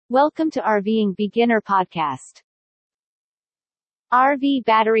Welcome to RVing Beginner Podcast. RV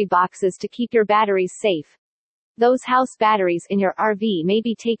battery boxes to keep your batteries safe. Those house batteries in your RV may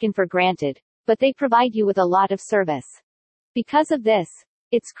be taken for granted, but they provide you with a lot of service. Because of this,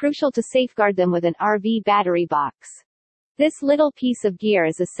 it's crucial to safeguard them with an RV battery box. This little piece of gear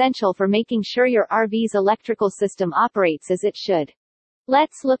is essential for making sure your RV's electrical system operates as it should.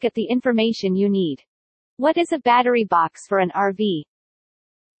 Let's look at the information you need. What is a battery box for an RV?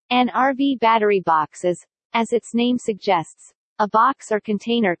 An RV battery box is, as its name suggests, a box or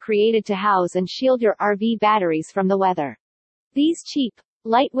container created to house and shield your RV batteries from the weather. These cheap,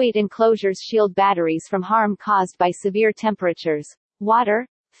 lightweight enclosures shield batteries from harm caused by severe temperatures, water,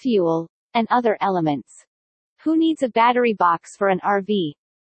 fuel, and other elements. Who needs a battery box for an RV?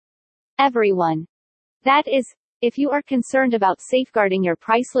 Everyone. That is, if you are concerned about safeguarding your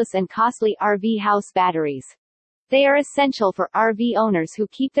priceless and costly RV house batteries. They are essential for RV owners who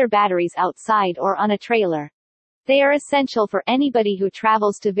keep their batteries outside or on a trailer. They are essential for anybody who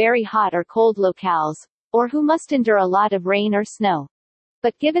travels to very hot or cold locales, or who must endure a lot of rain or snow.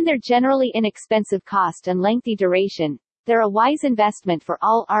 But given their generally inexpensive cost and lengthy duration, they're a wise investment for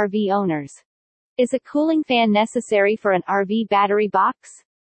all RV owners. Is a cooling fan necessary for an RV battery box?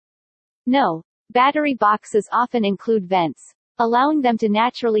 No. Battery boxes often include vents, allowing them to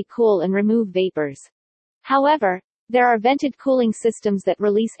naturally cool and remove vapors. However, there are vented cooling systems that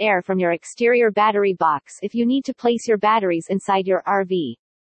release air from your exterior battery box if you need to place your batteries inside your RV.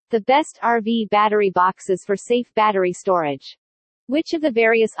 The best RV battery boxes for safe battery storage. Which of the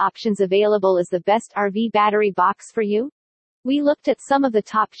various options available is the best RV battery box for you? We looked at some of the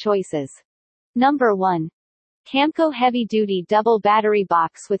top choices. Number 1. Camco Heavy Duty Double Battery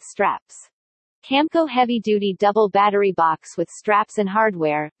Box with Straps. Camco Heavy Duty Double Battery Box with Straps and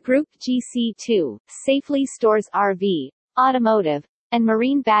Hardware, Group GC2, safely stores RV, automotive, and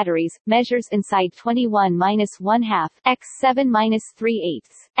marine batteries, measures inside 21-1/2, x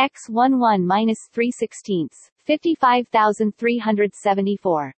 7-3/8, x 11-3/16,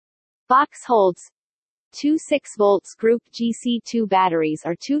 55,374. Box holds 2 6-volts Group GC2 batteries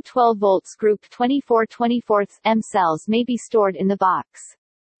or 2 12-volts Group 24/24 M cells may be stored in the box.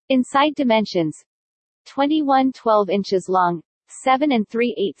 Inside dimensions: 21 12 inches long, 7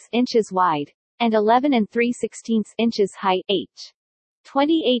 3/8 inches wide, and 11 3/16 inches high. H.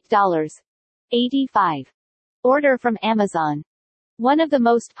 $28.85. Order from Amazon. One of the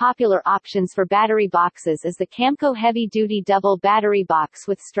most popular options for battery boxes is the Camco Heavy Duty Double Battery Box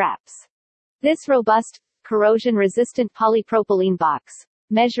with Straps. This robust, corrosion-resistant polypropylene box,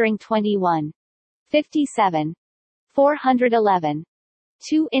 measuring 21.57 411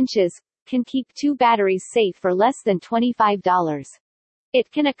 2 inches, can keep 2 batteries safe for less than $25.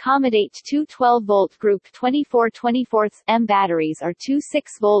 It can accommodate 2 12-volt Group 24/24 M batteries or 2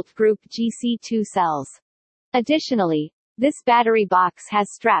 6-volt Group GC2 cells. Additionally, this battery box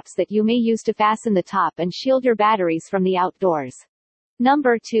has straps that you may use to fasten the top and shield your batteries from the outdoors.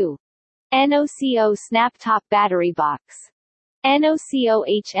 Number 2. NOCO Snap Top Battery Box. NOCO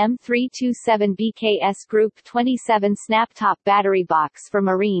HM327BKS Group 27 Snap Top Battery Box for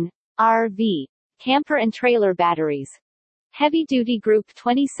marine, RV, camper and trailer batteries. Heavy-duty Group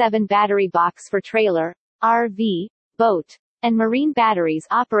 27 battery box for trailer, RV, boat, and marine batteries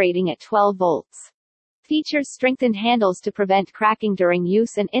operating at 12 volts. Features strengthened handles to prevent cracking during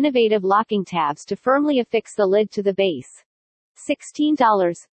use and innovative locking tabs to firmly affix the lid to the base.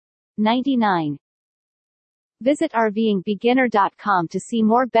 $16.99. Visit RVingBeginner.com to see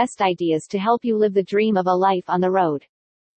more best ideas to help you live the dream of a life on the road.